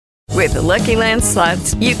With the Lucky Land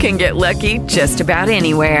Slots, you can get lucky just about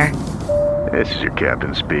anywhere. This is your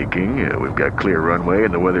captain speaking. We've got clear runway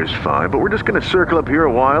and the weather's fine, but we're just going to circle up here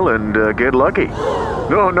a while and get lucky.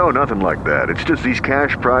 No, nothing like that. It's just these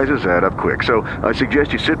cash prizes add up quick. So I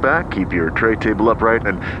suggest you sit back, keep your tray table upright,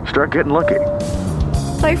 and start getting lucky.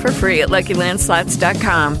 Play for free at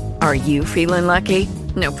LuckyLandSlots.com. Are you feeling lucky?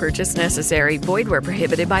 No purchase necessary. Void where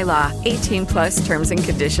prohibited by law. 18 plus terms and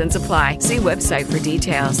conditions apply. See website for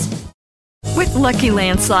details. With Lucky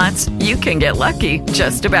Land Slots, you can get lucky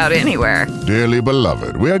just about anywhere. Dearly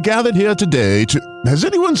beloved, we are gathered here today to... Has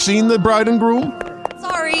anyone seen the bride and groom?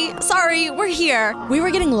 Sorry, we're here. We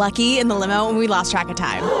were getting lucky in the limo and we lost track of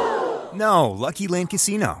time. No, Lucky Land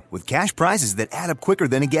Casino, with cash prizes that add up quicker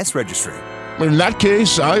than a guest registry. In that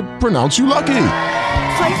case, I pronounce you lucky.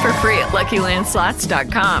 Play for free at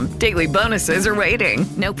LuckyLandSlots.com. Daily bonuses are waiting.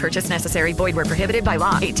 No purchase necessary. Void where prohibited by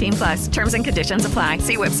law. 18 plus. Terms and conditions apply.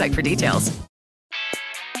 See website for details.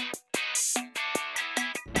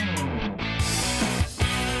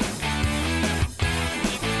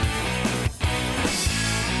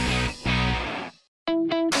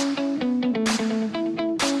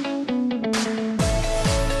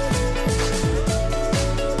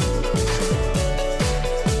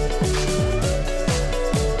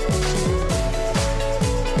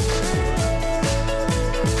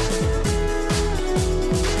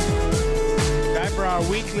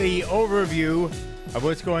 Overview of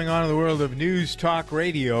what's going on in the world of news talk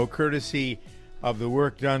radio, courtesy of the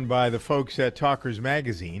work done by the folks at Talkers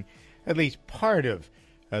Magazine, at least part of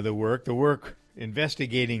the work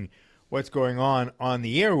investigating what's going on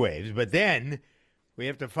the airwaves. But then we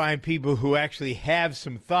have to find people who actually have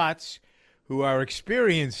some thoughts, who are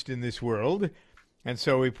experienced in this world. And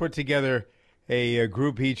so we put together a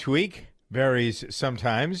group each week, varies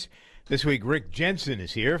sometimes. This week, Rick Jensen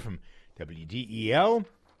is here from WDEL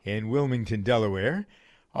in Wilmington, Delaware.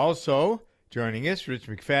 Also joining us, Rich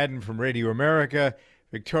McFadden from Radio America,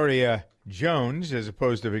 Victoria Jones, as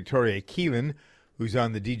opposed to Victoria Keelan, who's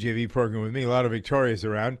on the DJV program with me. A lot of Victorias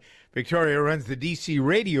around. Victoria runs the DC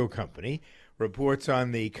Radio Company, reports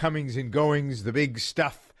on the comings and goings, the big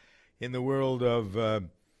stuff in the world of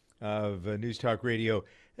news talk radio,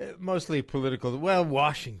 mostly political. Well,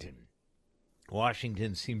 Washington.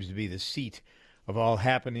 Washington seems to be the seat of all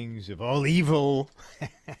happenings, of all evil,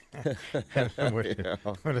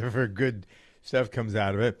 whatever good stuff comes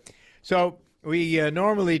out of it. So we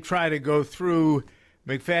normally try to go through.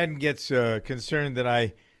 McFadden gets concerned that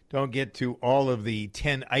I don't get to all of the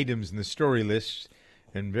 10 items in the story list,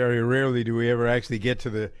 and very rarely do we ever actually get to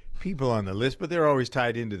the people on the list, but they're always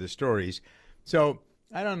tied into the stories. So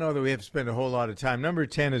I don't know that we have to spend a whole lot of time. Number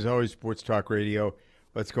 10 is always sports talk radio,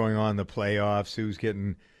 what's going on in the playoffs, who's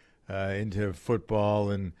getting into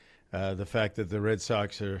football, and the fact that the Red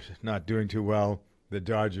Sox are not doing too well. The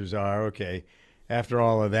Dodgers are. Okay. After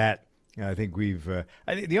all of that, I think we've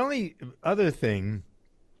I think the only other thing,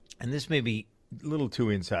 and this may be a little too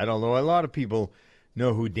inside, although a lot of people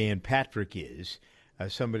know who Dan Patrick is,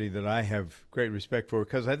 somebody that I have great respect for,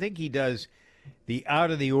 because I think he does the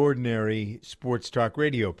out-of-the-ordinary sports talk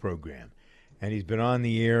radio program, and he's been on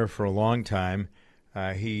the air for a long time.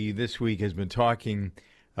 He, this week, has been talking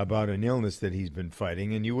about an illness that he's been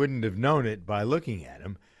fighting, and you wouldn't have known it by looking at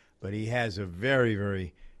him, but he has a very,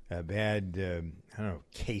 very bad, I don't know,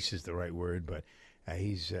 case is the right word, but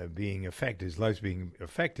he's being affected, his life's being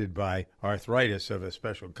affected by arthritis of a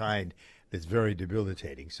special kind that's very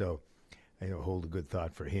debilitating. So I hold a good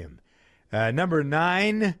thought for him. Number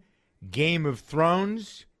 9, Game of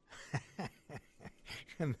Thrones.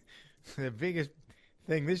 And the biggest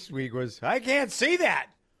thing this week was, I can't see that.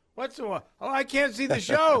 What's the one? Oh, I can't see the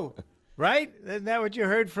show, right? Isn't that what you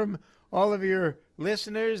heard from all of your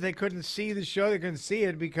listeners? They couldn't see the show. They couldn't see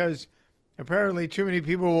it because apparently too many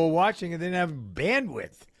people were watching and didn't have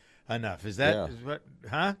bandwidth enough. Is that what?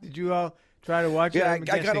 Huh? Did you all try to watch it? Yeah,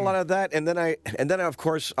 I got a lot of that, and then of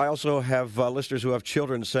course I also have listeners who have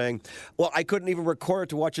children saying, "Well, I couldn't even record it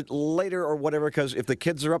to watch it later or whatever because if the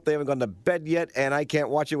kids are up, they haven't gone to bed yet, and I can't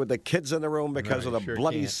watch it with the kids in the room because of the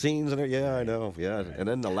bloody scenes." And yeah, I know, yeah, and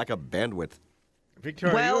then the lack of bandwidth.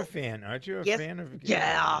 Victoria, you're a fan, aren't you? Yes, fan of?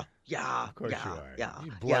 Yeah. Of course you are. Yeah.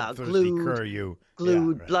 You bloodthirsty cur, you.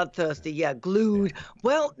 Glued, right. bloodthirsty, glued. Yeah.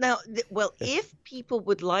 Well, now, if people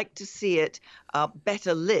would like to see it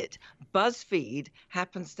better lit, BuzzFeed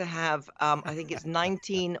happens to have, I think it's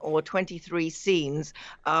 19 or 23 scenes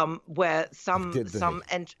where some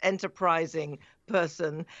enterprising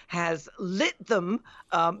person has lit them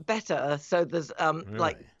better. So there's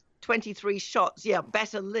really? 23 shots, yeah,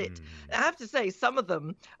 better lit. I have to say, some of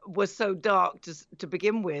them were so dark to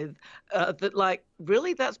begin with that, like,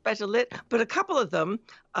 really, that's better lit? But a couple of them,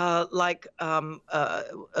 like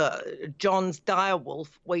John's direwolf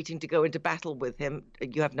waiting to go into battle with him.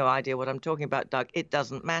 You have no idea what I'm talking about, Doug. It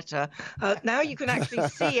doesn't matter. Now you can actually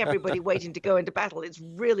see everybody waiting to go into battle. It's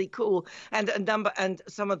really cool. And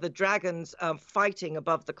some of the dragons fighting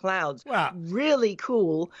above the clouds. Wow. Really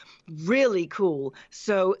cool. Really cool.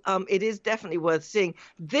 So it is definitely worth seeing.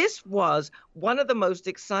 This was one of the most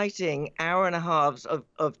exciting hour and a halves of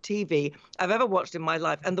TV I've ever watched in my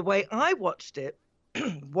life. And the way I watched it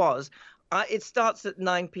was it starts at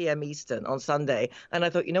 9 p.m. Eastern on Sunday. And I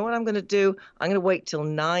thought, you know what I'm going to do? I'm going to wait till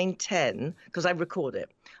 9:10 because I record it.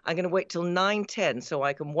 I'm going to wait till 9:10 so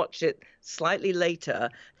I can watch it slightly later.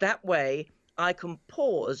 That way I can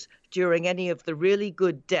pause during any of the really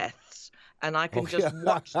good deaths. And I can just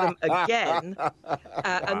watch them again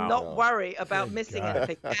and not worry about missing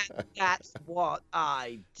anything. And that's what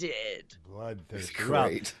I did. Bloodthirsty.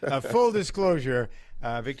 Great. Well, full disclosure,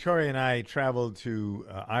 Victoria and I traveled to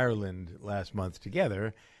Ireland last month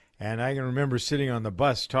together, and I can remember sitting on the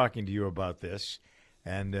bus talking to you about this.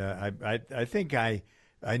 And I think I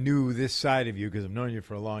knew this side of you because I've known you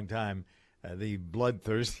for a long time. The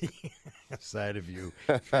bloodthirsty side of you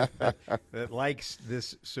that likes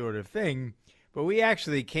this sort of thing. But we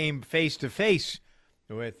actually came face to face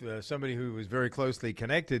with somebody who was very closely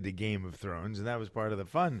connected to Game of Thrones, and that was part of the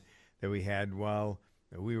fun that we had while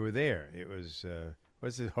we were there. It was,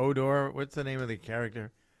 what's it, Hodor? What's the name of the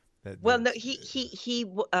character? Well, no, he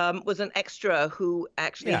was an extra who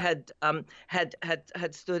actually had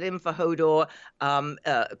stood in for Hodor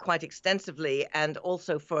quite extensively, and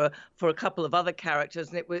also for a couple of other characters,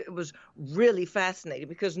 and it was really fascinating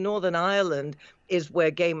because Northern Ireland is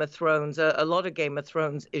where Game of Thrones, a lot of Game of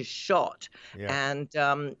Thrones is shot, and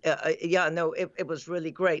it was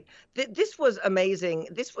really great. This was amazing.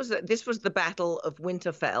 This was the Battle of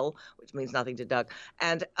Winterfell, which means nothing to Doug,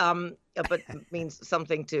 and but means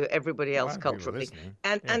something to everybody else culturally.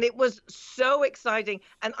 And it was so exciting.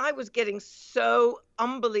 And I was getting so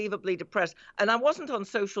unbelievably depressed. And I wasn't on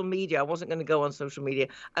social media. I wasn't going to go on social media.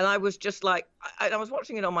 And I was just like, I was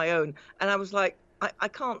watching it on my own. And I was like, I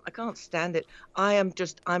can't stand it. I'm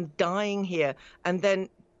dying here. And then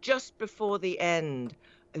just before the end,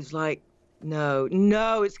 it was like, no,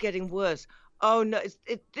 it's getting worse. Oh no,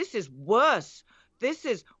 this is worse. This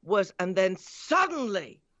is worse. And then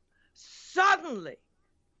suddenly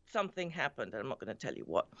something happened. I'm not going to tell you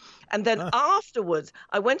what. And then afterwards,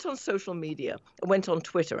 I went on social media. I went on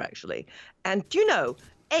Twitter, actually. And do you know,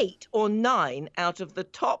 8 or 9 out of the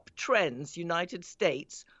top trends United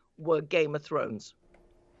States were Game of Thrones.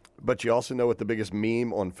 But you also know what the biggest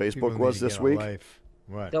meme on Facebook was this week?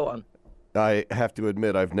 What? Go on. I have to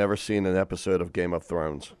admit, I've never seen an episode of Game of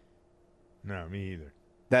Thrones. No, me either.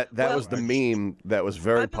 That was the meme that was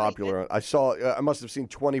very popular. I must have seen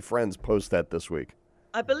 20 friends post that this week.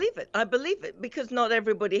 I believe it because not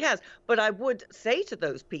everybody has. But I would say to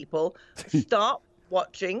those people, start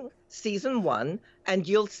watching season 1 and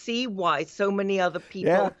you'll see why so many other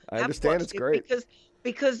people I have understand watched it's great.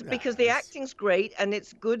 Because the acting's great and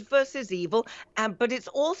it's good versus evil, but it's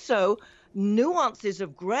also nuances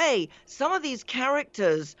of gray. Some of these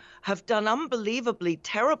characters have done unbelievably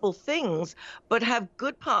terrible things, but have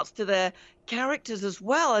good parts to their characters as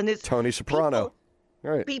well. And it's Tony Soprano.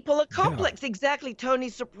 Right. People are complex. Exactly. Tony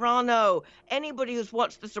Soprano. Anybody who's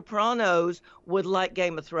watched The Sopranos would like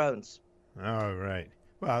Game of Thrones. All right.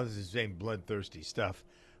 Well, this is the same bloodthirsty stuff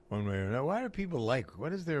one way or another. Why do people like,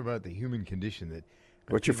 what is there about the human condition that...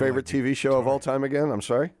 What's your favorite TV show of all time again? I'm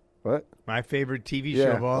sorry? What? My favorite TV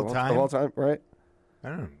show of all time? Of all time, right? I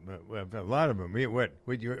don't know. A lot of them.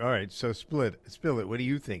 All right, so spill it. What do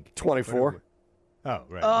you think? 24. Oh,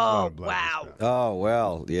 right. Oh, wow. Oh,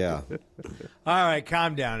 well, yeah. All right,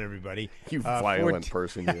 calm down, everybody. You violent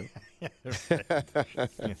person, you.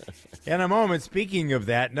 In a moment, speaking of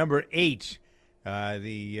that, number 8,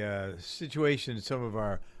 the situation in some of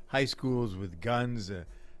our high schools with guns,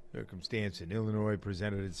 circumstance in Illinois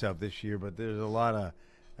presented itself this year, but there's a lot of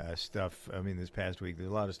stuff. I mean, this past week, there's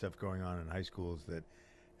a lot of stuff going on in high schools that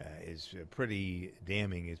is pretty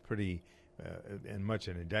damning, is pretty and much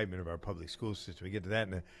an indictment of our public school system. We get to that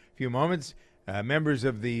in a few moments. Members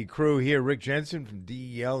of the crew here, Rick Jensen from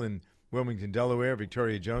DEL in Wilmington, Delaware,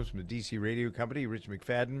 Victoria Jones from the DC Radio Company, Rich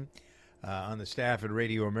McFadden on the staff at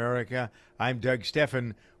Radio America. I'm Doug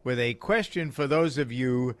Steffen with a question for those of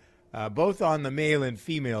you both on the male and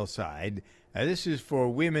female side. This is for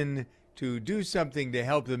women to do something to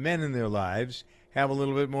help the men in their lives have a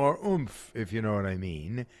little bit more oomph, if you know what I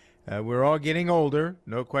mean. We're all getting older,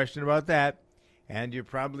 no question about that. And you're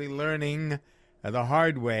probably learning the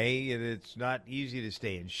hard way that it's not easy to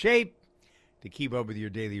stay in shape, to keep up with your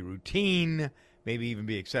daily routine, maybe even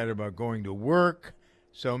be excited about going to work.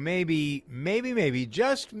 So maybe,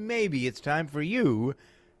 just maybe it's time for you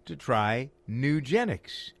to try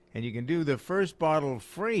Nugenics. And you can do the first bottle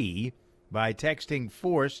free by texting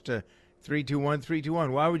FORCE to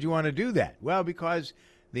 321-321. Why would you want to do that? Well, because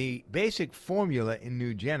the basic formula in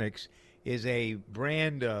Nugenics is a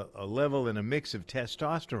brand, a level, and a mix of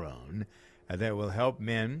testosterone that will help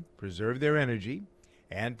men preserve their energy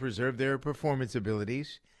and preserve their performance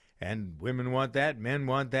abilities. And women want that, men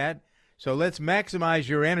want that. So let's maximize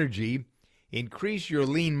your energy, increase your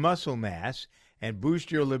lean muscle mass, and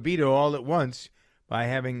boost your libido all at once by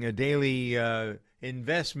having a daily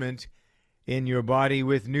investment in your body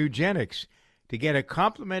with Nugenics. To get a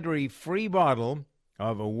complimentary free bottle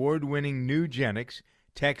of award-winning Nugenics,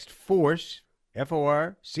 text FORCE,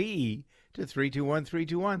 F-O-R-C-E, to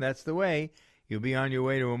 321-321. That's the way. You'll be on your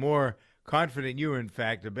way to a more confident you, in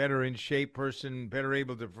fact, a better in shape person, better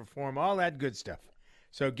able to perform, all that good stuff.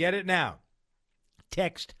 So get it now.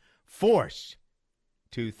 Text FORCE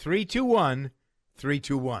to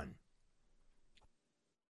 321-321.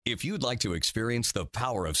 If you'd like to experience the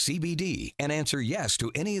power of CBD and answer yes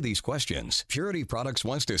to any of these questions, Purity Products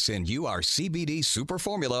wants to send you our CBD Super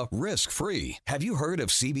Formula risk-free. Have you heard of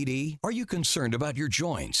CBD? Are you concerned about your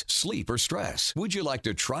joints, sleep, or stress? Would you like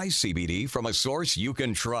to try CBD from a source you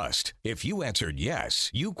can trust? If you answered yes,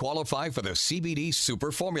 you qualify for the CBD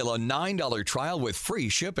Super Formula $9 trial with free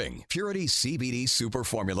shipping. Purity CBD Super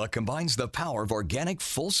Formula combines the power of organic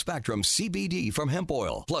full-spectrum CBD from hemp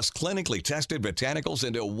oil, plus clinically tested botanicals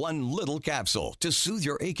into one little capsule to soothe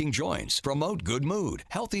your aching joints, promote good mood,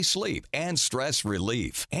 healthy sleep, and stress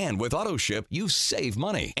relief. And with AutoShip, you save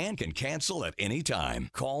money and can cancel at any time.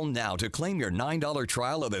 Call now to claim your $9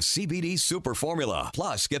 trial of the CBD Super Formula.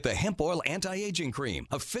 Plus, get the hemp oil anti-aging cream,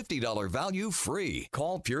 a $50 value free.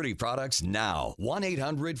 Call Purity Products now.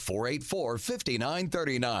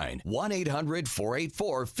 1-800-484-5939.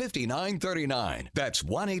 1-800-484-5939. That's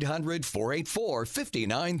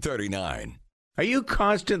 1-800-484-5939. Are you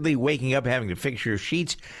constantly waking up having to fix your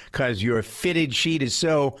sheets because your fitted sheet is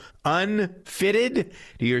so unfitted?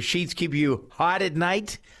 Do your sheets keep you hot at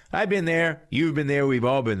night? I've been there. You've been there. We've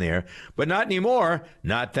all been there. But not anymore.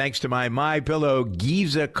 Not thanks to my MyPillow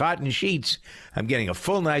Giza cotton sheets. I'm getting a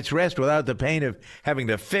full night's rest without the pain of having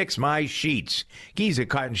to fix my sheets. Giza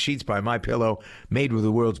cotton sheets by MyPillow, made with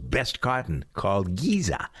the world's best cotton, called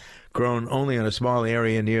Giza. Grown only on a small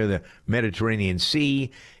area near the Mediterranean Sea.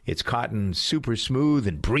 It's cotton super smooth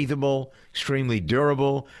and breathable, extremely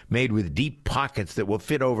durable, made with deep pockets that will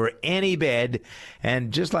fit over any bed.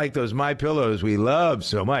 And just like those MyPillows we love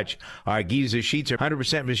so much, our Giza sheets are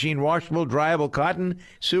 100% machine washable, dryable cotton,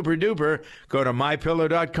 super duper. Go to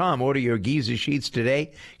MyPillow.com. Order your Giza sheets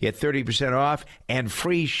today. Get 30% off and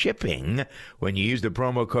free shipping when you use the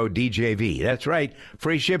promo code DJV. That's right,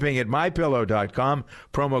 free shipping at MyPillow.com.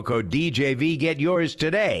 Promo code DJV. Get yours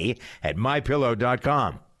today at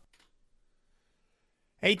MyPillow.com.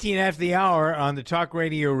 18 after the hour on the Talk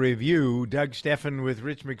Radio Review. Doug Steffen with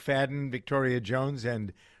Rich McFadden, Victoria Jones,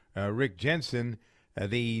 and Rick Jensen.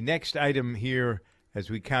 The next item here,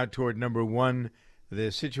 as we count toward number one,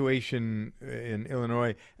 the situation in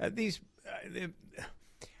Illinois.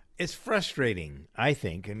 It's frustrating, I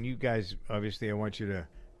think, and you guys, obviously, I want you to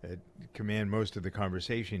command most of the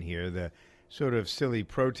conversation here. The sort of silly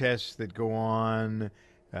protests that go on.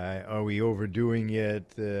 Are we overdoing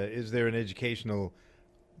it? Is there an educational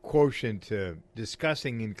quotient to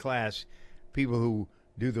discussing in class people who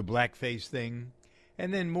do the blackface thing?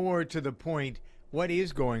 And then more to the point, what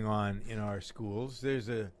is going on in our schools? There's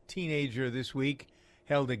a teenager this week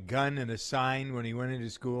held a gun and a sign when he went into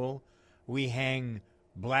school. We hang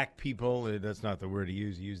black people, that's not the word he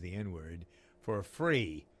used the N-word, for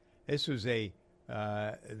free. This was it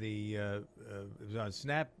was on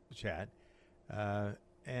Snapchat,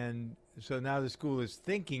 and so now the school is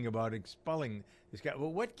thinking about expelling this guy.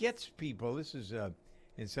 Well, what gets people, this is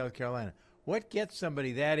in South Carolina, what gets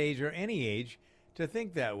somebody that age or any age to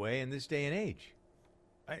think that way in this day and age?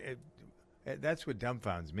 That's what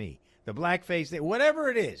dumbfounds me. The blackface thing, whatever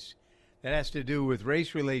it is that has to do with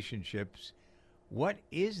race relationships, what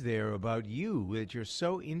is there about you that you're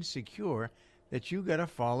so insecure that you got to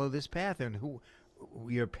follow this path? And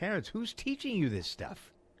your parents, who's teaching you this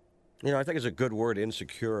stuff? You know, I think it's a good word,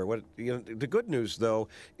 insecure. The good news, though,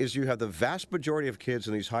 is you have the vast majority of kids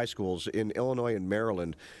in these high schools in Illinois and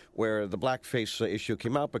Maryland where the blackface issue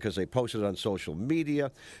came out because they posted it on social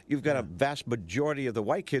media. You've got a vast majority of the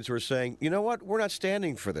white kids who are saying, you know what, we're not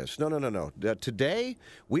standing for this. No. Today,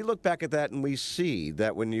 we look back at that and we see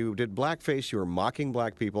that when you did blackface, you were mocking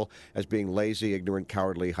black people as being lazy, ignorant,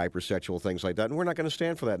 cowardly, hypersexual, things like that. And we're not going to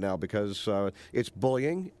stand for that now because it's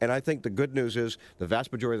bullying. And I think the good news is the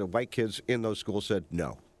vast majority of the white kids in those schools said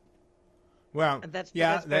no. Well, and that's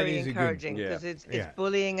that very is encouraging because it's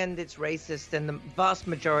bullying and it's racist, and the vast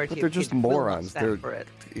majority But they're of just kids morons. will not stand for it.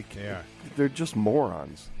 They're just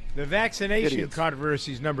morons. The vaccination Idiots.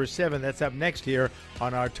 controversy is number 7. That's up next here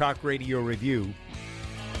on our Talk Radio Review.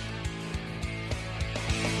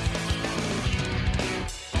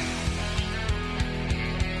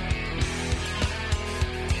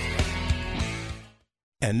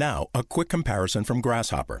 And now, a quick comparison from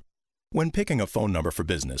Grasshopper. When picking a phone number for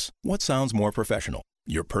business, what sounds more professional?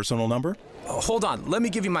 Your personal number? Hold on, let me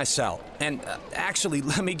give you my cell. And actually,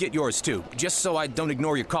 let me get yours too, just so I don't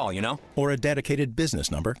ignore your call, you know? Or a dedicated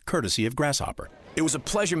business number, courtesy of Grasshopper? It was a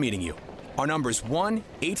pleasure meeting you. Our number is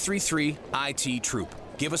 1-833-IT-TROOP.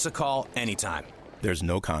 Give us a call anytime. There's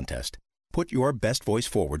no contest. Put your best voice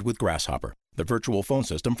forward with Grasshopper, the virtual phone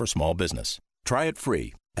system for small business. Try it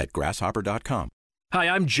free at grasshopper.com. Hi,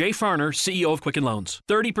 I'm Jay Farner, CEO of Quicken Loans.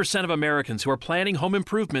 30% of Americans who are planning home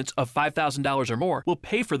improvements of $5,000 or more will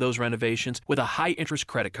pay for those renovations with a high-interest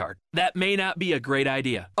credit card. That may not be a great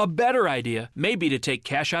idea. A better idea may be to take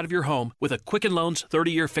cash out of your home with a Quicken Loans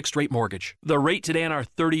 30-year fixed-rate mortgage. The rate today on our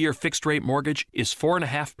 30-year fixed-rate mortgage is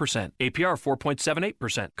 4.5%, APR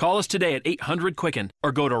 4.78%. Call us today at 800-QUICKEN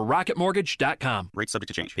or go to rocketmortgage.com. Rate subject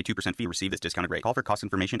to change. Pay 2% fee. Receive this discounted rate. Call for cost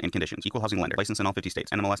information and conditions. Equal housing lender. License in all 50 states.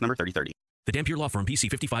 NMLS number 3030. The Dampier Law Firm, PC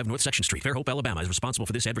 55 North Section Street, Fairhope, Alabama, is responsible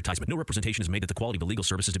for this advertisement. No representation is made that the quality of the legal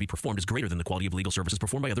services to be performed is greater than the quality of legal services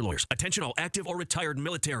performed by other lawyers. Attention all active or retired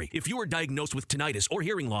military. If you are diagnosed with tinnitus or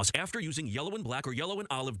hearing loss after using yellow and black or yellow and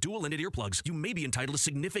olive dual-ended earplugs, you may be entitled to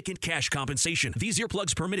significant cash compensation. These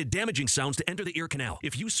earplugs permitted damaging sounds to enter the ear canal.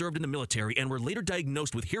 If you served in the military and were later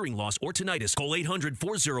diagnosed with hearing loss or tinnitus, call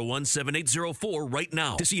 800-401-7804 right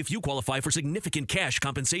now to see if you qualify for significant cash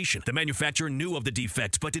compensation. The manufacturer knew of the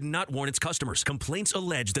defect but did not warn its customers. Complaints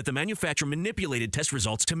allege that the manufacturer manipulated test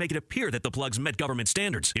results to make it appear that the plugs met government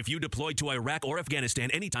standards. If you deployed to Iraq or Afghanistan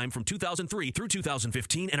anytime from 2003 through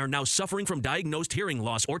 2015 and are now suffering from diagnosed hearing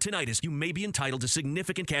loss or tinnitus, you may be entitled to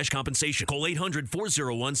significant cash compensation. Call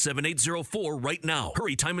 800-401-7804 right now.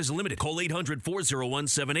 Hurry, time is limited. Call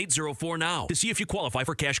 800-401-7804 now to see if you qualify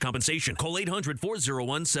for cash compensation. Call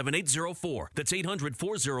 800-401-7804. That's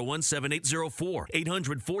 800-401-7804.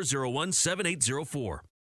 800-401-7804.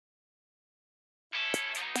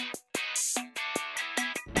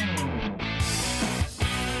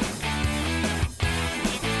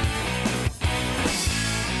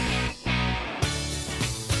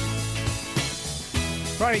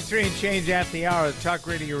 .23 and change at the hour. Talk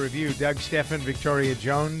Radio Review. Doug Steffen, Victoria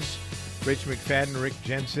Jones, Rich McFadden, Rick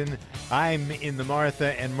Jensen. I'm in the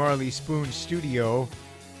Martha and Marley Spoon studio.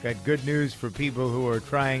 Got good news for people who are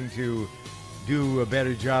trying to do a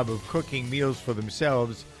better job of cooking meals for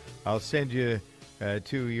themselves. I'll send you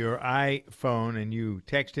to your iPhone and you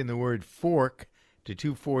text in the word fork to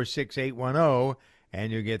 246810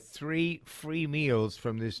 and you'll get 3 free meals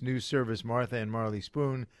from this new service, Martha and Marley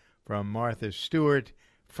Spoon, from Martha Stewart.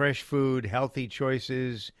 Fresh food, healthy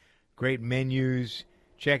choices, great menus.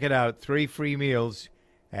 Check it out. 3 free meals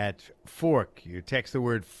at Fork. You text the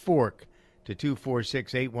word fork to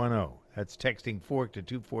 246810. That's texting fork to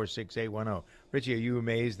 246810. Richie, are you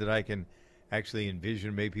amazed that I can actually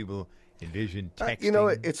envision, make people envision texting? You know,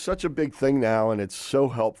 it's such a big thing now, and it's so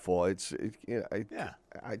helpful.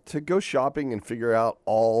 To go shopping and figure out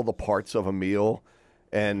all the parts of a meal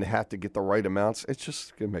and have to get the right amounts, it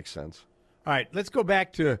makes sense. All right, let's go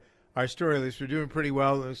back to our story list. We're doing pretty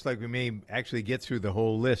well. It looks like we may actually get through the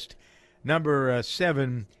whole list. Number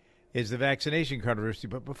 7 is the vaccination controversy.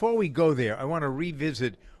 But before we go there, I want to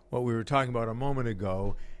revisit what we were talking about a moment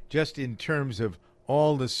ago, just in terms of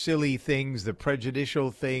all the silly things, the prejudicial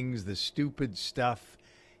things, the stupid stuff.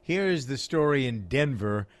 Here's the story in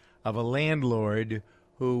Denver of a landlord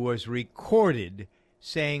who was recorded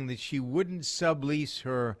saying that she wouldn't sublease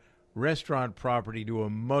her restaurant property to a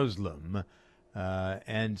Muslim,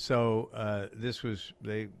 and so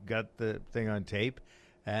they got the thing on tape,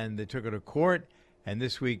 and they took it to court, and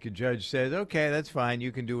this week a judge said, okay, that's fine,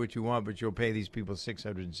 you can do what you want, but you'll pay these people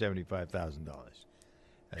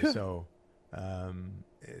 $675,000. So,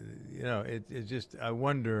 it's just, I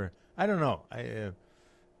wonder, I don't know,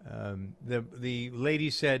 the lady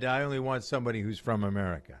said, I only want somebody who's from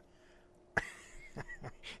America.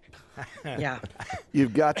 Yeah.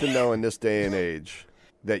 You've got to know in this day and age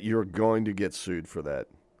that you're going to get sued for that.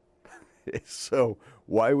 So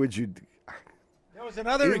why would you? There was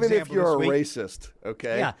another even example if you're a this week. racist,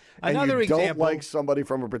 okay? Yeah, and another you example. don't like somebody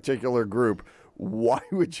from a particular group, why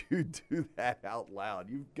would you do that out loud?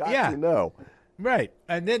 You've got to know. Right.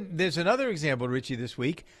 And then there's another example, Richie, this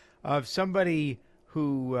week of somebody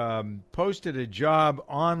who posted a job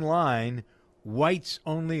online, whites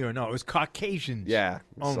only, or no, it was Caucasians. Yeah,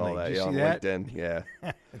 I only. saw that. Did you On see that? LinkedIn.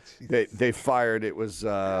 Yeah, they fired. It was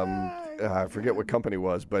I forget what company it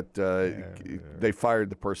was, but they fired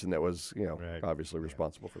the person that was obviously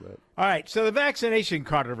responsible for that. All right. So the vaccination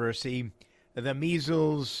controversy, the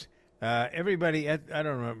measles. Everybody, I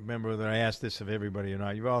don't remember whether I asked this of everybody or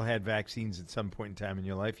not. You've all had vaccines at some point in time in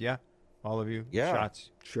your life, yeah? All of you? Yeah.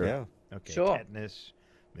 Shots? Sure. Yeah. Okay. Sure. Tetanus,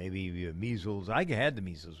 maybe measles. I had the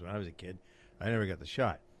measles when I was a kid. I never got the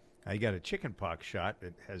shot. I got a chicken pox shot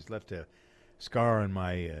that has left a scar on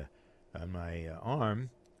my arm.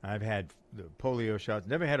 I've had the polio shots.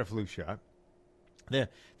 Never had a flu shot. The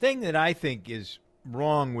thing that I think is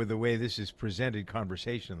wrong with the way this is presented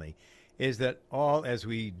conversationally is that all, as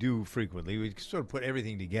we do frequently, we sort of put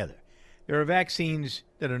everything together. There are vaccines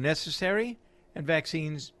that are necessary and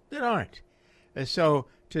vaccines that aren't. And so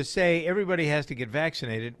to say everybody has to get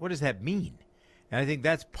vaccinated, what does that mean? And I think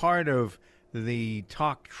that's part of the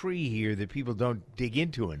talk tree here that people don't dig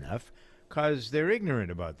into enough because they're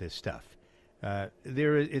ignorant about this stuff.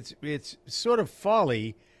 It's sort of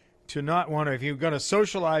folly to not want to, if you're going to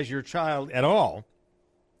socialize your child at all,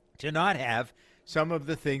 to not have some of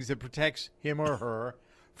the things that protects him or her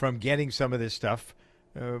from getting some of this stuff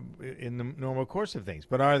in the normal course of things.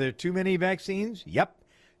 But are there too many vaccines? Yep.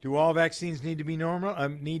 Do all vaccines need to be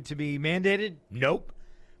need to be mandated? Nope.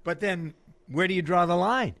 But then where do you draw the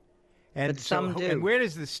line? And But some do. And where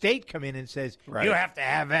does the state come in and says, Right. you have to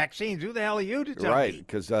have vaccines? Who the hell are you to tell Right, me?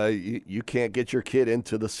 because you can't get your kid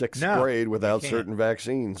into the sixth No, grade you without can't. certain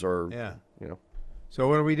vaccines or, Yeah. So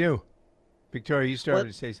what do we do? Victoria, you started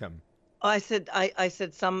Well- to say something. I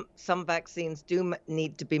said some vaccines do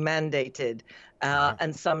need to be mandated,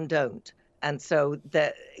 and some don't, and so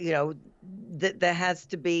that there has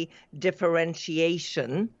to be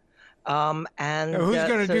differentiation. And Now, who's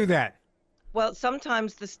going to do that? Well,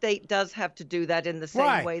 sometimes the state does have to do that in the same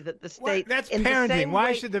Why? way that the Why? state. That's in the parenting. same Why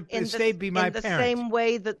way- should the in state be my in the parent? same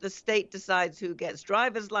way that the state decides who gets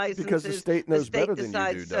driver's licenses. Because the state knows better than you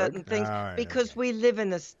decides do, Doug. certain things All right, because we live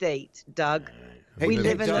in a state, Doug. Hey, we hey,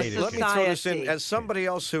 live in a Doug, society. let me throw this in. As somebody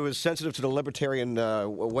else who is sensitive to the libertarian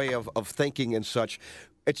way of thinking and such,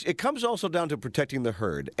 it comes also down to protecting the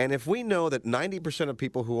herd. And if we know that 90% of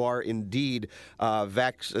people who are indeed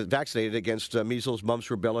vaccinated against measles, mumps,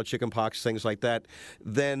 rubella, chickenpox, things like that,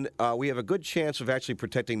 then we have a good chance of actually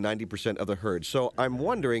protecting 90% of the herd. So I'm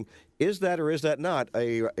wondering, is that or is that not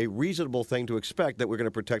a reasonable thing to expect that we're going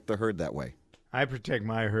to protect the herd that way? I protect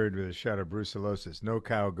my herd with a shot of brucellosis. No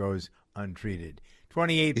cow goes untreated.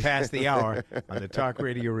 28 past the hour on the Talk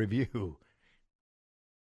Radio Review.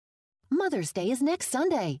 Mother's Day is next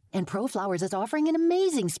Sunday, and ProFlowers is offering an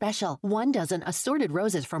amazing special. 1 dozen assorted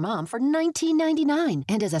roses for Mom for $19.99.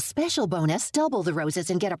 And as a special bonus, double the roses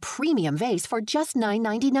and get a premium vase for just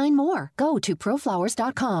 $9.99 more. Go to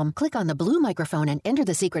ProFlowers.com, click on the blue microphone, and enter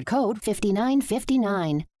the secret code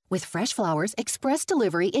 5959. With fresh flowers, express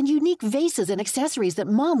delivery, and unique vases and accessories that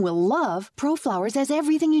Mom will love, ProFlowers has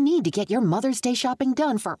everything you need to get your Mother's Day shopping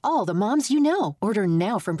done for all the moms you know. Order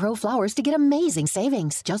now from ProFlowers to get amazing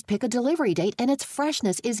savings. Just pick a delivery date and its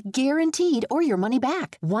freshness is guaranteed or your money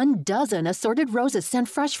back. 1 dozen assorted roses sent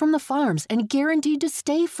fresh from the farms and guaranteed to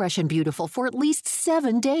stay fresh and beautiful for at least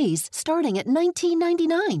 7 days, starting at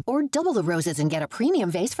 $19.99. Or double the roses and get a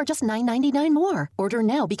premium vase for just $9.99 more. Order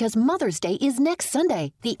now because Mother's Day is next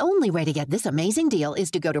Sunday. The only way to get this amazing deal is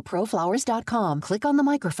to go to ProFlowers.com, click on the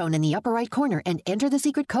microphone in the upper right corner, and enter the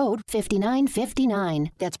secret code 5959.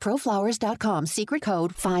 That's ProFlowers.com, secret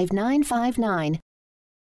code 5959.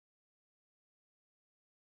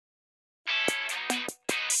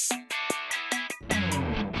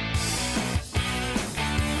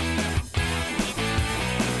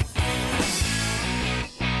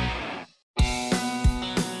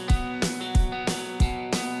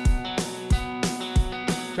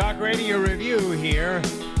 Talk Radio Review here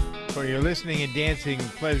for your listening and dancing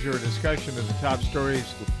pleasure discussion of the top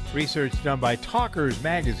stories. Research done by Talkers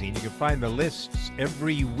Magazine. You can find the lists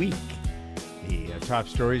every week. The top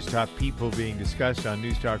stories, top people being discussed on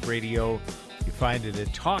News Talk Radio. You find it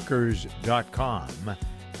at talkers.com.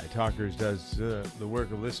 Talkers does the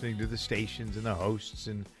work of listening to the stations and the hosts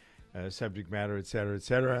and subject matter, et cetera, et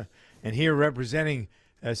cetera. And here representing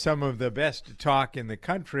some of the best talk in the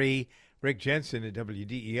country Rick Jensen at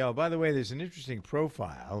WDEL. By the way, there's an interesting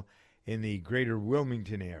profile in the greater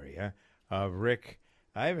Wilmington area of Rick.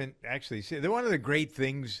 I haven't actually seen. One of the great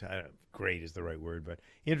things, great is the right word, but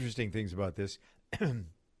interesting things about this.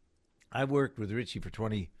 I've worked with Richie for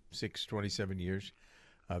 26, 27 years.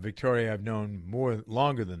 Victoria, I've known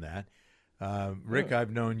longer than that. Rick,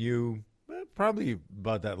 I've known you probably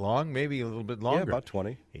about that long, maybe a little bit longer. Yeah, about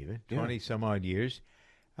 20. Even 20 some odd years.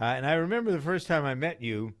 And I remember the first time I met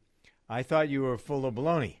you, I thought you were full of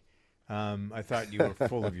baloney. I thought you were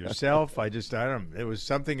full of yourself. There was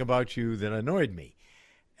something about you that annoyed me.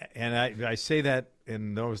 And I say that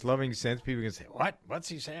in the most loving sense. People can say, what? What's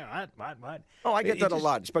he saying? What? Oh, I get that a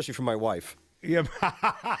lot, especially from my wife. Yeah.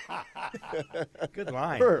 Good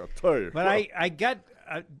line. I'll tell you. But I got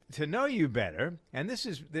to know you better, and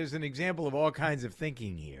there's an example of all kinds of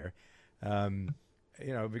thinking here.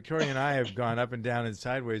 Victoria and I have gone up and down and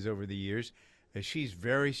sideways over the years. She's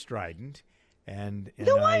very strident. And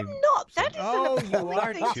no, I'm not. That you isn't a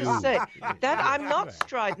are thing too. to say. That I'm not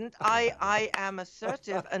strident. I am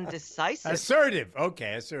assertive and decisive. Assertive.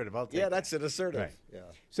 Okay, assertive. I'll take Yeah, that's it, assertive. Right. Yeah.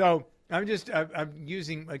 So I'm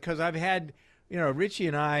using, because I've had, Richie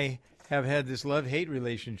and I have had this love-hate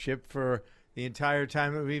relationship for the entire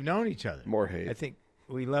time that we've known each other. More hate. I think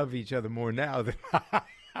we love each other more now than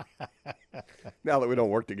now that we don't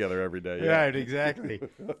work together every day. Yeah. Right, exactly.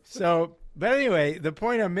 So, but anyway, the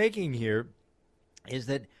point I'm making here is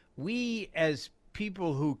that we, as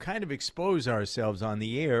people who kind of expose ourselves on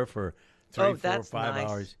the air for 3, 4, 5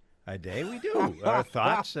 hours a day, we do. Our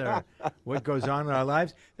thoughts are what goes on in our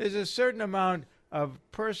lives. There's a certain amount of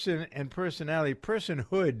person and personality,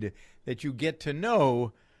 personhood that you get to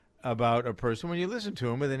know about a person when you listen to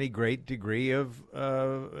him with any great degree of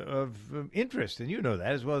interest. And you know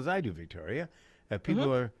that as well as I do, Victoria.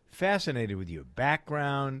 People are fascinated with your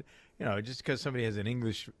background. Just because somebody has an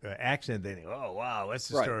English accent, they think, oh, wow, what's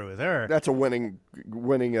the story with her? That's a winning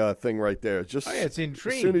thing right there. It's just it's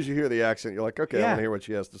intriguing. As soon as you hear the accent, you're like, okay, I want to hear what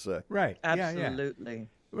she has to say. Right. Absolutely.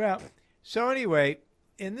 Yeah. Well, so anyway,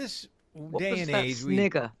 in this day and age,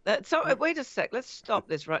 snigger. Wait a sec. Let's stop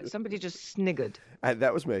this. Right? Somebody just sniggered.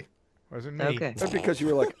 That was me. Wasn't me. Okay. That's because you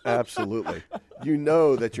were like, absolutely. You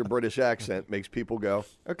know that your British accent makes people go,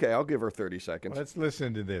 okay, I'll give her 30 seconds. Let's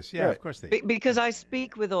listen to this. Yeah, right. Of course they do. Because I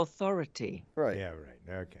speak with authority. Right. Yeah,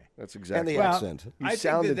 right. Okay. That's exactly. And the accent. You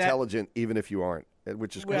sound intelligent even if you aren't,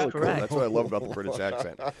 which is really cool. correct. That's what I love about the British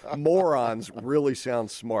accent. Morons really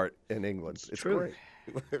sound smart in England. It's true. great.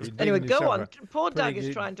 Anyway, go on. Poor Doug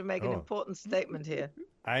is trying to make an important statement here.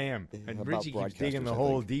 I am, and about Richie keeps digging the broadcasters, I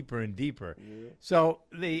hole think. deeper and deeper. Yeah. So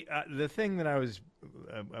the thing that I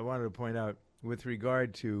wanted to point out with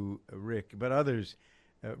regard to Rick, but others,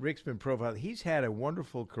 Rick's been profiled. He's had a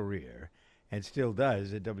wonderful career, and still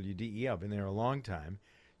does at WDEL. Been there a long time.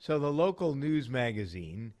 So the local news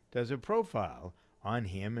magazine does a profile on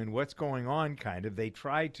him and what's going on. Kind of, they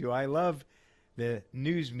try to. I love the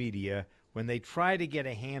news media when they try to get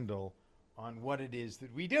a handle on what it is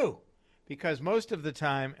that we do. Because most of the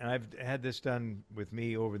time, and I've had this done with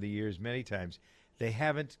me over the years many times, they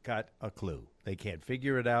haven't got a clue. They can't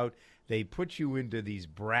figure it out. They put you into these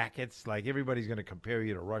brackets, like everybody's going to compare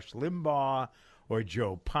you to Rush Limbaugh or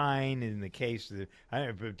Joe Pine. In the case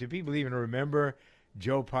of, do people even remember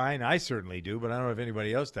Joe Pine? I certainly do, but I don't know if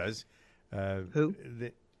anybody else does. Who?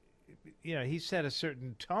 He set a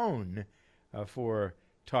certain tone for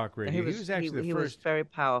talk radio. He was actually he the was first. very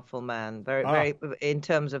powerful man, very in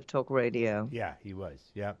terms of talk radio. Yeah, he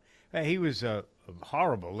was. Yeah, he was a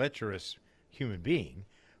horrible, lecherous human being,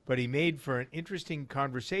 but he made for an interesting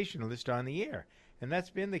conversationalist on the air, and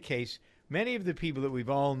that's been the case. Many of the people that we've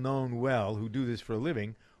all known well who do this for a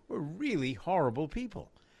living were really horrible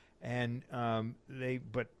people, and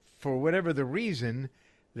but for whatever the reason,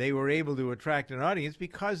 they were able to attract an audience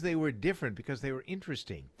because they were different, because they were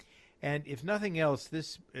interesting. And if nothing else,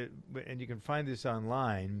 this, and you can find this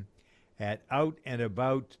online at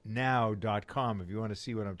outandaboutnow.com if you want to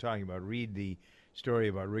see what I'm talking about. Read the story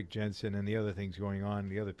about Rick Jensen and the other things going on,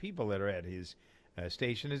 the other people that are at his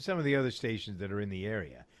station, and some of the other stations that are in the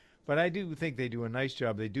area. But I do think they do a nice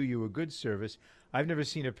job. They do you a good service. I've never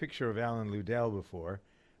seen a picture of Alan Ludell before.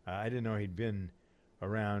 I didn't know he'd been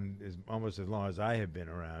around almost as long as I have been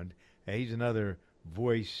around. He's another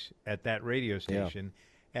voice at that radio station. Yeah.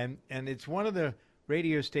 And it's one of the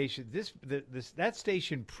radio stations. That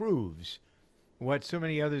station proves what so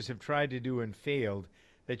many others have tried to do and failed,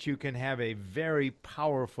 that you can have a very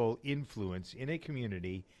powerful influence in a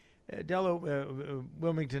community.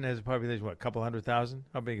 Wilmington has a population, what, a couple 100,000?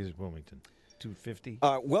 How big is Wilmington? 250?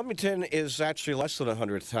 Wilmington is actually less than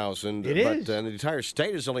 100,000. It is. But the entire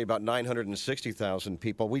state is only about 960,000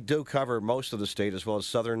 people. We do cover most of the state, as well as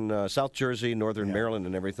South Jersey, northern Maryland,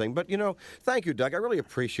 and everything. But, thank you, Doug. I really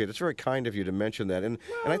appreciate it. It's very kind of you to mention that. And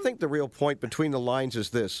I think the real point between the lines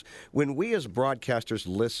is this. When we as broadcasters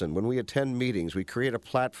listen, when we attend meetings, we create a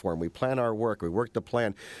platform, we plan our work, we work the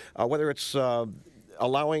plan, whether it's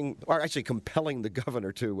compelling the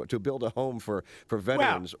governor to build a home for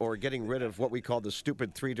veterans, or getting rid of what we call the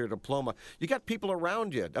stupid 3-year diploma. You got people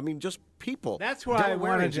around you. I mean, just people. That's why I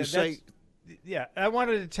wanted to say. I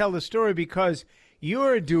wanted to tell the story because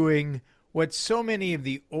you're doing what so many of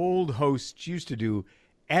the old hosts used to do: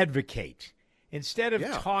 advocate. Instead of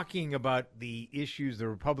talking about the issues, the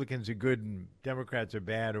Republicans are good and Democrats are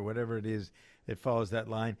bad, or whatever it is that follows that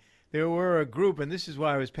line. There were a group, and this is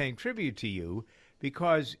why I was paying tribute to you.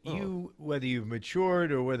 Because you, whether you've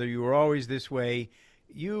matured or whether you were always this way,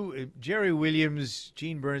 Jerry Williams,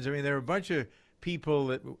 Gene Burns, there are a bunch of people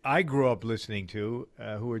that I grew up listening to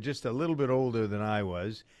who were just a little bit older than I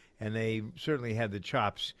was, and they certainly had the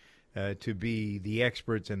chops to be the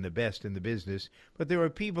experts and the best in the business. But there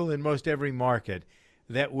were people in most every market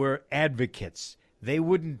that were advocates. They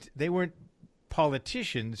weren't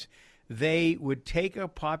politicians. They would take a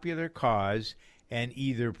popular cause and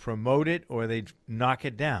either promote it or they'd knock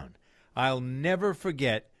it down. I'll never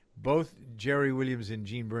forget, both Jerry Williams and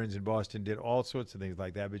Gene Burns in Boston did all sorts of things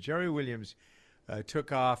like that. But Jerry Williams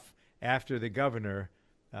took off after the governor,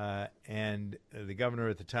 and the governor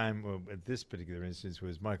at the time, at this particular instance,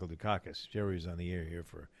 was Michael Dukakis. Jerry was on the air here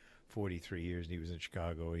for 43 years, and he was in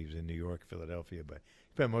Chicago, he was in New York, Philadelphia, but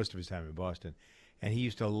he spent most of his time in Boston. And he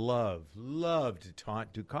used to love to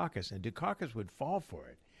taunt Dukakis, and Dukakis would fall for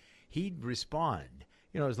it. He'd respond.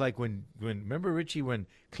 It was like when remember, Richie, when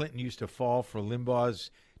Clinton used to fall for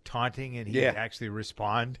Limbaugh's taunting, and he'd actually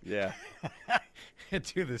respond to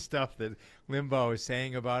the stuff that Limbaugh was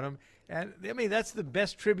saying about him. And that's the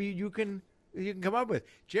best tribute you can come up with.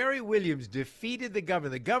 Jerry Williams defeated the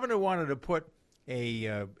governor. The governor wanted to put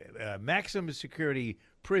a maximum security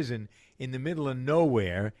prison in the middle of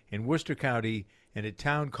nowhere in Worcester County in a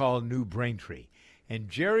town called New Braintree. And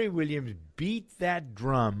Jerry Williams beat that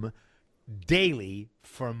drum daily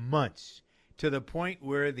for months, to the point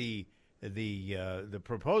where the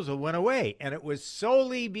proposal went away. And it was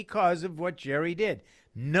solely because of what Jerry did.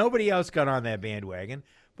 Nobody else got on that bandwagon,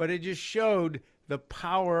 but it just showed the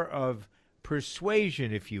power of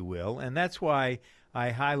persuasion, if you will. And that's why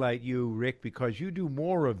I highlight you, Rick, because you do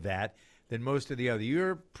more of that than most of the other.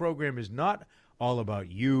 Your program is not all about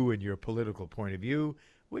you and your political point of view,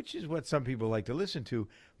 which is what some people like to listen to,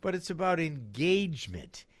 but it's about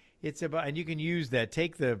engagement. It's about, and you can use that.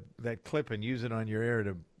 Take that clip and use it on your air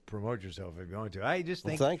to promote yourself if you want to. I just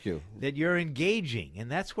think thank you. That you're engaging, and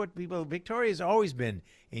that's what people. Victoria's always been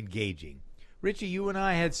engaging. Richie, you and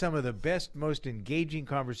I had some of the best, most engaging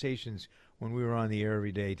conversations when we were on the air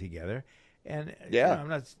every day together, and I'm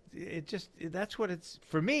not. It just that's what it's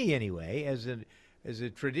for me anyway. As a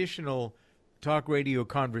traditional talk radio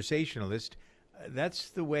conversationalist. That's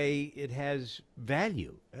the way it has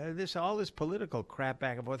value. All this political crap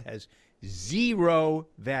back and forth has zero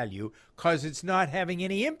value because it's not having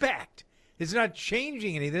any impact. It's not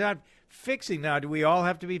changing anything. They're not fixing. Now, do we all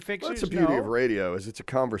have to be fixers? Well, that's the beauty of radio. Is it's a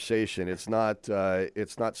conversation. It's not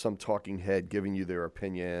some talking head giving you their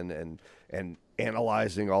opinion and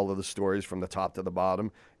analyzing all of the stories from the top to the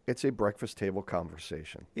bottom. It's a breakfast table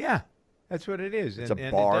conversation. Yeah. That's what it is. It's and a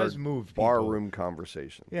it does move barroom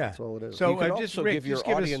conversation. Yeah. That's all it is. So you can also give your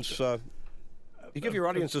audience you give your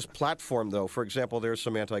audience this platform, though. For example, there's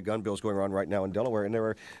some anti-gun bills going on right now in Delaware, and there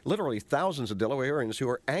are literally thousands of Delawareans who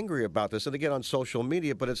are angry about this, and they get on social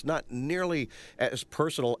media, but it's not nearly as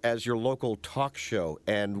personal as your local talk show,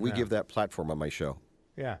 and we give that platform on my show.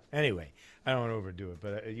 Yeah. Anyway, I don't want to overdo it,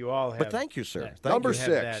 but you all have. But thank you, sir. Number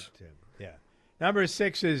 6. Number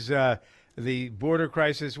 6 is the border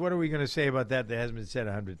crisis. What are we going to say about that hasn't been said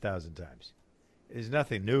 100,000 times? There's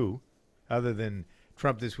nothing new other than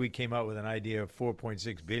Trump this week came out with an idea of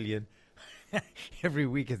 $4.6 billion. Every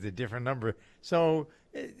week is a different number. So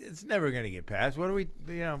it's never going to get passed.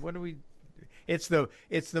 It's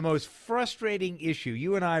the most frustrating issue.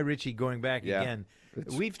 You and I, Richie, going back again,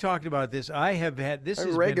 we've talked about this. I have had, this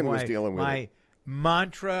has Reagan been was dealing with my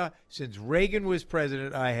mantra since Reagan was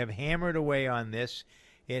president. I have hammered away on this.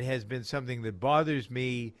 It has been something that bothers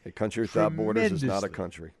me. A country without borders is not a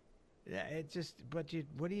country. What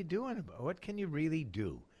are you doing about it? What can you really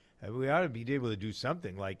do? We ought to be able to do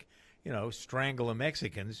something like, strangle the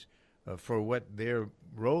Mexicans for what their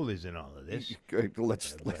role is in all of this.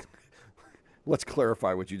 let's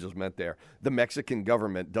clarify what you just meant there. The Mexican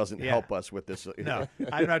government doesn't help us with this. No,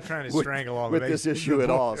 I'm not trying to strangle all the with this issue at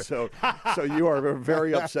all. So you are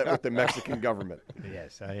very upset with the Mexican government.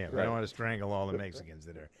 Yes, I am. Right. I don't want to strangle all the Mexicans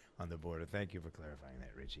that are on the border. Thank you for clarifying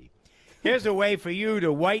that, Richie. Here's a way for you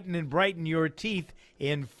to whiten and brighten your teeth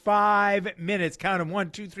in 5 minutes. Count them: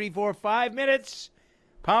 1, 2, 3, 4, 5 minutes.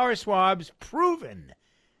 Power Swabs, proven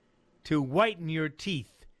to whiten your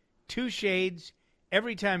teeth. 2 shades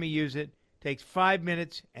every time you use it. Takes 5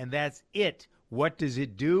 minutes, and that's it. What does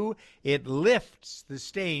it do? It lifts the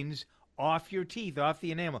stains off your teeth, off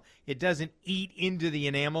the enamel. It doesn't eat into the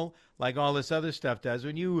enamel like all this other stuff does.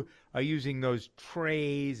 When you are using those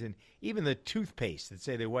trays and even the toothpaste that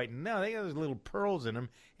say they whiten, no, they got those little pearls in them,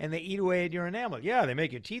 and they eat away at your enamel. Yeah, they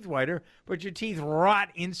make your teeth whiter, but your teeth rot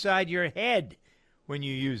inside your head when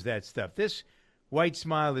you use that stuff. This white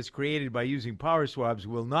smile that's created by using Power Swabs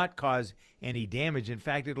will not cause any damage. In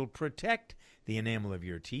fact, it'll protect the enamel of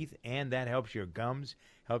your teeth, and that helps your gums,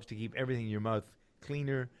 helps to keep everything in your mouth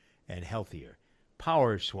cleaner and healthier.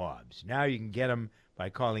 Power Swabs. Now you can get them by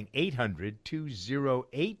calling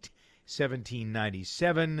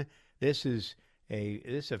 800-208-1797. This is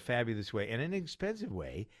a fabulous way and an inexpensive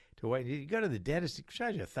way to whiten. You go to the dentist, it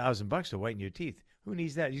charge you $1,000 to whiten your teeth. Who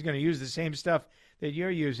needs that? He's going to use the same stuff that you're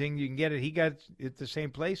using. You can get it. He got it at the same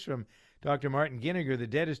place from Dr. Martin Ginniger, the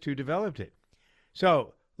dentist who developed it.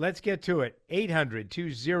 So let's get to it.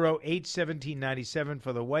 800-208-1797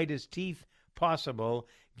 for the whitest teeth possible,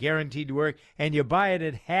 guaranteed to work. And you buy it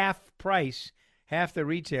at half price, half the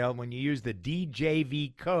retail, when you use the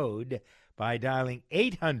DJV code by dialing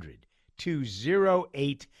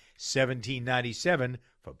 800-208-1797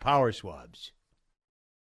 for Power Swabs.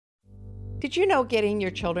 Did you know getting your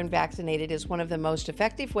children vaccinated is one of the most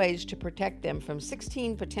effective ways to protect them from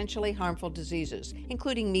 16 potentially harmful diseases,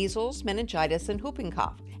 including measles, meningitis, and whooping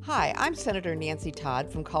cough? Hi, I'm Senator Nancy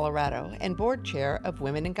Todd from Colorado and board chair of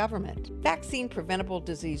Women in Government. Vaccine-preventable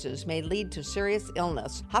diseases may lead to serious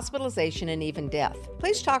illness, hospitalization, and even death.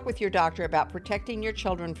 Please talk with your doctor about protecting your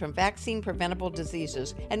children from vaccine-preventable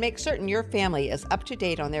diseases and make certain your family is up to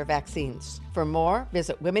date on their vaccines. For more,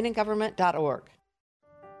 visit womeningovernment.org.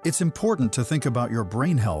 It's important to think about your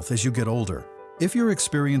brain health as you get older. If you're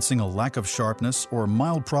experiencing a lack of sharpness or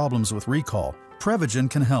mild problems with recall, Prevagen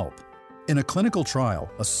can help. In a clinical trial,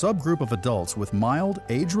 a subgroup of adults with mild,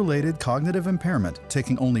 age-related cognitive impairment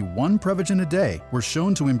taking only 1 Prevagen a day were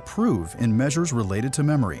shown to improve in measures related to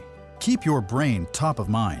memory. Keep your brain top of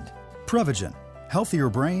mind. Prevagen. Healthier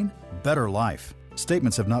brain, better life.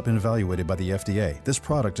 Statements have not been evaluated by the FDA. This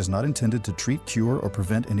product is not intended to treat, cure, or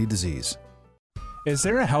prevent any disease. Is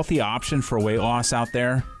there a healthy option for weight loss out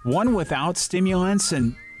there? One without stimulants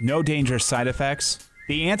and no dangerous side effects?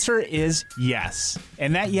 The answer is yes.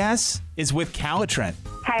 And that yes is with Calitrin.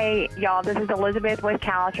 Hey, y'all, this is Elizabeth with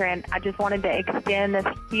Calitrin. I just wanted to extend this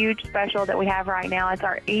huge special that we have right now. It's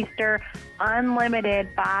our Easter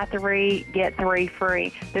unlimited buy 3, get 3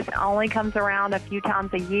 free. This only comes around a few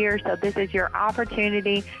times a year, so this is your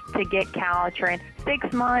opportunity to get Calitrin.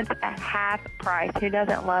 6 months at half price. Who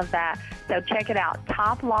doesn't love that? So check it out.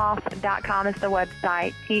 TopLoss.com is the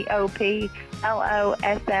website.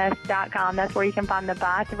 TopLoss.com. That's where you can find the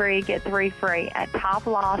buy 3, get 3 free at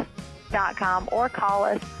TopLoss.com, or call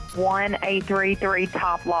us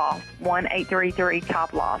 1-833-TOP-LOSS.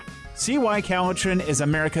 1-833-TOP-LOSS. See why Calitrin is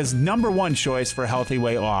America's #1 choice for healthy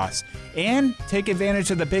weight loss. And take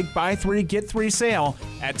advantage of the big buy 3, get 3 sale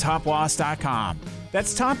at TopLoss.com.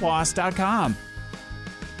 That's TopLoss.com.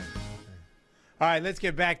 All right, let's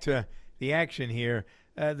get back to the action here.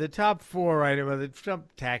 The top 4 right about the Trump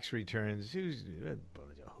tax returns. Who's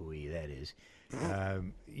hooey that is?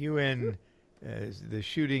 UN, the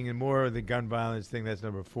shooting and more of the gun violence thing. That's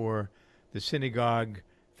number 4. The synagogue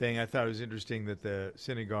thing. I thought it was interesting that the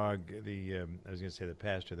synagogue, I was going to say the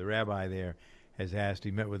pastor, the rabbi there, has asked. He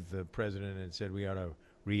met with the president and said we ought to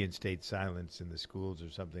reinstate silence in the schools or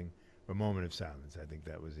something, a moment of silence. I think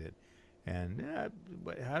that was it. And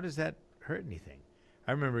how does that hurt anything?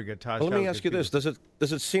 I remember it got tossed out. Let me ask you this: Does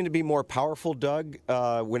it seem to be more powerful, Doug,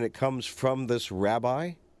 when it comes from this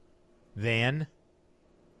rabbi than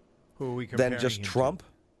who are we comparing than just him Trump?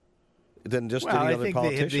 To? Than just well, any I other think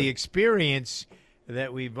politician? the experience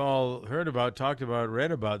that we've all heard about, talked about,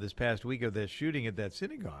 read about this past week of the shooting at that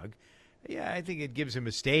synagogue, yeah, I think it gives him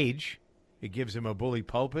a stage. It gives him a bully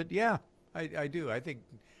pulpit. Yeah, I do. I think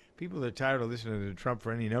people are tired of listening to Trump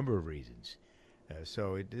for any number of reasons.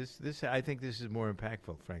 So I think this is more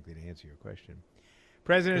impactful, frankly, to answer your question.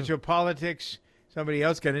 Presidential politics. Somebody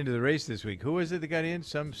else got into the race this week. Who was it that got in?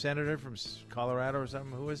 Some senator from Colorado or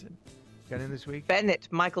something? Who was it? Got in this week?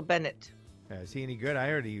 Michael Bennett. Is he any good? I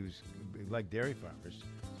heard he was We like dairy farmers,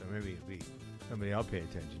 so maybe it'll be somebody I'll pay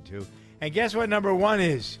attention to. And guess what number 1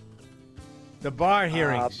 is? The Barr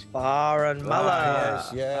hearings. Barr and Mueller.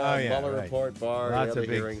 Mueller report, Barr. Lots the of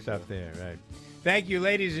big hearings. stuff there, right. Thank you,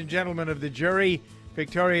 ladies and gentlemen of the jury.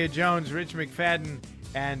 Victoria Jones, Rich McFadden,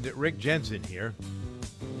 and Rick Jensen here.